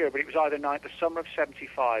wasn't sure, but it was either the summer of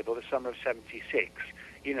 75 or the summer of 76.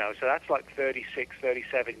 So that's like 36,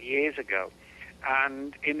 37 years ago.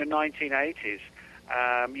 And in the 1980s,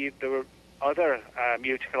 there were other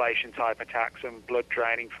mutilation-type attacks and blood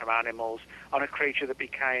draining from animals on a creature that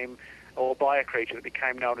became, or by a creature that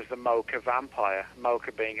became known as the Mocha vampire,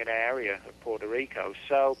 Mocha being an area of Puerto Rico.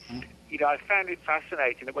 So, I found it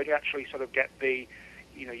fascinating that when you actually sort of get you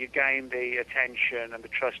gain the attention and the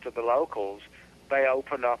trust of the locals, they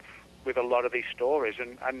open up with a lot of these stories,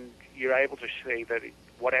 and you're able to see that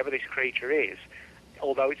whatever this creature is,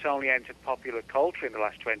 although it's only entered popular culture in the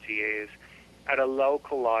last 20 years, at a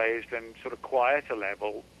localized and sort of quieter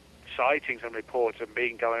level, sightings and reports have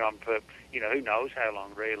been going on for, who knows how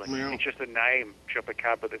long, really. Yeah. It's just the name,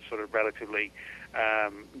 Chupacabra, that's sort of relatively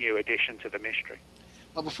new addition to the mystery.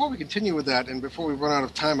 Well, before we continue with that, and before we run out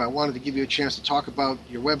of time, I wanted to give you a chance to talk about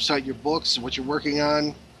your website, your books, what you're working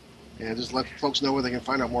on, and just let folks know where they can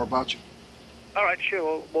find out more about you. All right,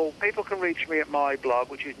 sure. Well, people can reach me at my blog,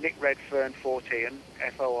 which is nickredfern14,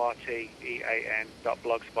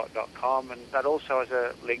 FORTEAN.blogspot.com, and that also has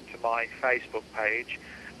a link to my Facebook page.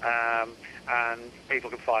 And people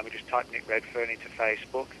can find me, just type Nick Redfern into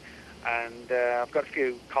Facebook. And I've got a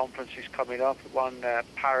few conferences coming up. One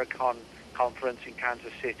Paracon conference in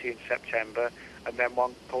Kansas City in September, and then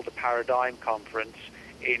one called the Paradigm Conference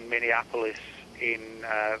in Minneapolis in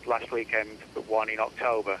last weekend, but one in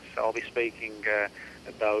October. So I'll be speaking at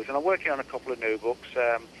those. And I'm working on a couple of new books,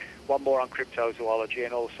 one more on cryptozoology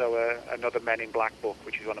and also another Men in Black book,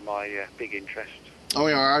 which is one of my big interests. Oh,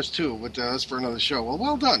 yeah, ours too, but that's for another show.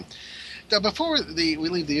 Well done. Now, before we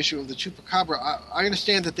leave the issue of the Chupacabra, I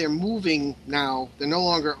understand that they're moving now. They're no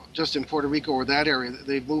longer just in Puerto Rico or that area.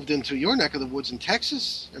 They've moved into your neck of the woods in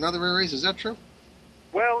Texas and other areas. Is that true?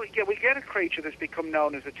 Well, yeah, we get a creature that's become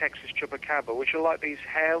known as the Texas Chupacabra, which are like these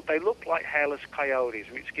they look like hairless coyotes,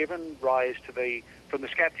 and it's given rise to from the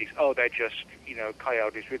skeptics, they're just,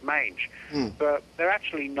 coyotes with mange. But they're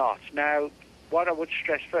actually not. Now, what I would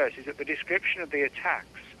stress first is that the description of the attacks,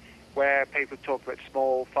 where people talk about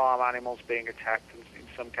small farm animals being attacked and in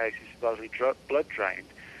some cases supposedly blood drained,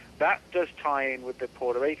 that does tie in with the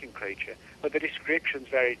Puerto Rican creature, but the description's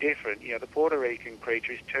very different. The Puerto Rican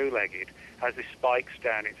creature is two-legged, has the spikes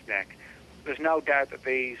down its neck. there's no doubt that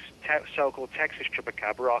these so-called Texas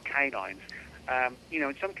chupacabra are canines.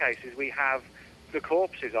 In some cases we have the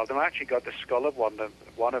corpses of them. I actually got the skull of one that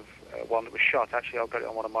was shot. Actually, I've got it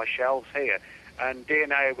on one of my shelves here. And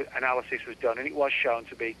DNA analysis was done, and it was shown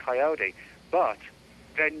to be coyote. But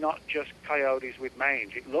they're not just coyotes with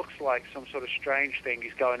mange. It looks like some sort of strange thing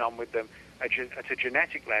is going on with them at a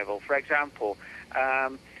genetic level. For example,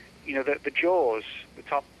 the jaws, the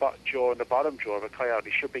top jaw and the bottom jaw of a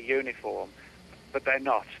coyote should be uniform, but they're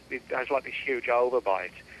not. It has like this huge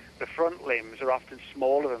overbite. The front limbs are often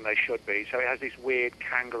smaller than they should be, so it has this weird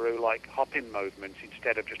kangaroo-like hopping movements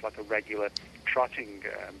instead of just like a regular trotting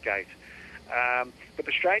gait. But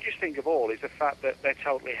the strangest thing of all is the fact that they're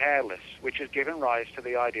totally hairless, which has given rise to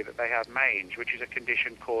the idea that they have mange, which is a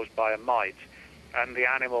condition caused by a mite, and the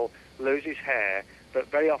animal loses hair,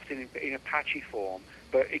 but very often in a patchy form.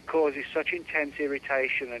 But it causes such intense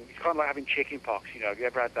irritation, and it's kind of like having chicken pox. Have you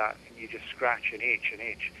ever had that? And you just scratch and itch and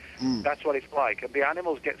itch. That's what it's like. And the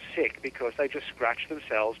animals get sick because they just scratch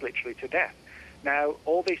themselves literally to death. Now,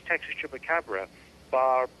 all these Texas chupacabra,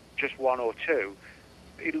 bar just one or two,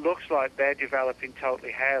 it looks like they're developing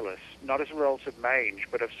totally hairless, not as a result of mange,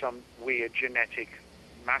 but of some weird genetic,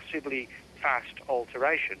 massively fast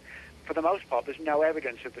alteration. For the most part, there's no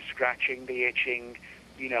evidence of the scratching, the itching,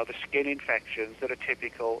 the skin infections that are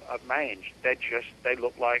typical of mange. They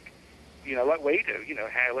look like, like we do,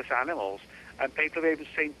 hairless animals. And people have even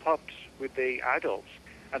seen pups with the adults,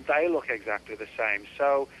 and they look exactly the same.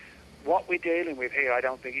 So what we're dealing with here, I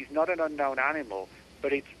don't think, is not an unknown animal,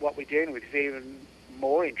 but it's what we're dealing with is even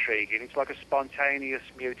more intriguing. It's like a spontaneous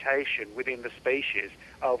mutation within the species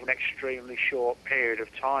over an extremely short period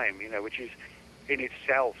of time, which is in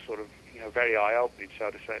itself sort of, very eye-opening,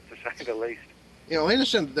 so to say the least. I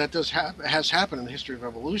understand that has happened in the history of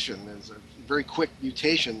evolution. There's very quick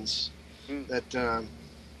mutations that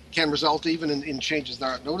can result even in changes that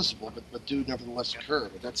aren't noticeable, but do nevertheless occur.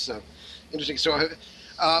 But that's interesting. So,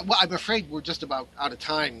 I'm afraid we're just about out of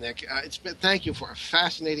time, Nick. Thank you for a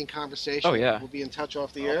fascinating conversation. Oh, yeah. We'll be in touch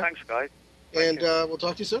off the air. Thanks, guys. And we'll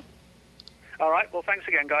talk to you soon. All right. Well, thanks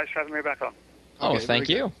again, guys, for having me back on. Okay, thank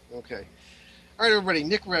you. Okay. All right, everybody.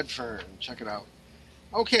 Nick Redfern. Check it out.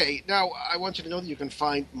 Okay, now I want you to know that you can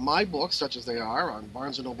find my books, such as they are, on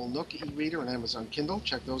Barnes & Noble Nook, e-reader, and Amazon Kindle.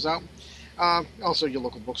 Check those out. Also, your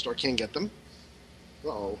local bookstore can get them.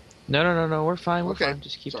 Uh-oh. No, we're fine. We're Okay. fine.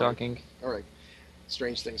 Just keep talking. All right.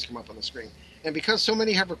 Strange things come up on the screen. And because so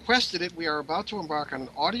many have requested it, we are about to embark on an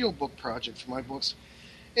audiobook project for my books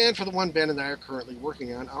and for the one Ben and I are currently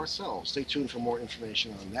working on ourselves. Stay tuned for more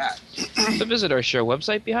information on that. So visit our show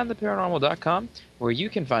website, BehindTheParanormal.com, where you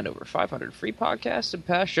can find over 500 free podcasts and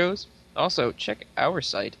past shows. Also, check our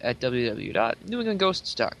site at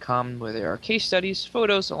www.newenglandghosts.com, where there are case studies,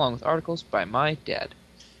 photos, along with articles by my dad.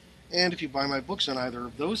 And if you buy my books on either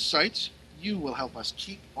of those sites, you will help us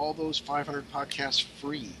keep all those 500 podcasts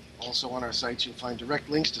free. Also on our sites, you'll find direct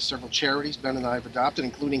links to several charities Ben and I have adopted,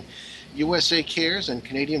 including USA Cares and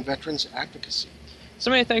Canadian Veterans Advocacy.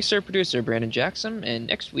 So many thanks to our producer, Brandon Jackson, and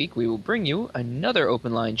next week we will bring you another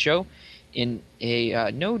open line show in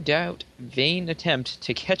a no doubt vain attempt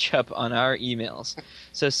to catch up on our emails.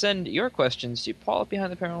 So send your questions to Paul at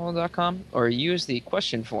BehindTheParanormal.com or use the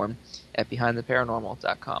question form at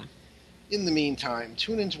BehindTheParanormal.com. In the meantime,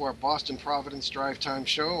 tune into our Boston Providence Drive Time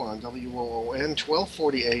show on WOON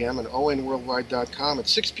 1240 AM and ONWorldwide.com at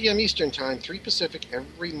 6 p.m. Eastern Time, 3 Pacific,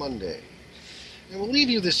 every Monday. And we'll leave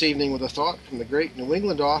you this evening with a thought from the great New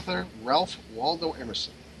England author Ralph Waldo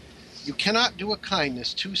Emerson. You cannot do a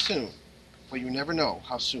kindness too soon, for you never know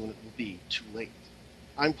how soon it will be too late.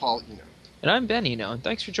 I'm Paul Eno. And I'm Ben Eno, and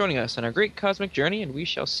thanks for joining us on our great cosmic journey, and we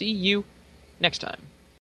shall see you next time.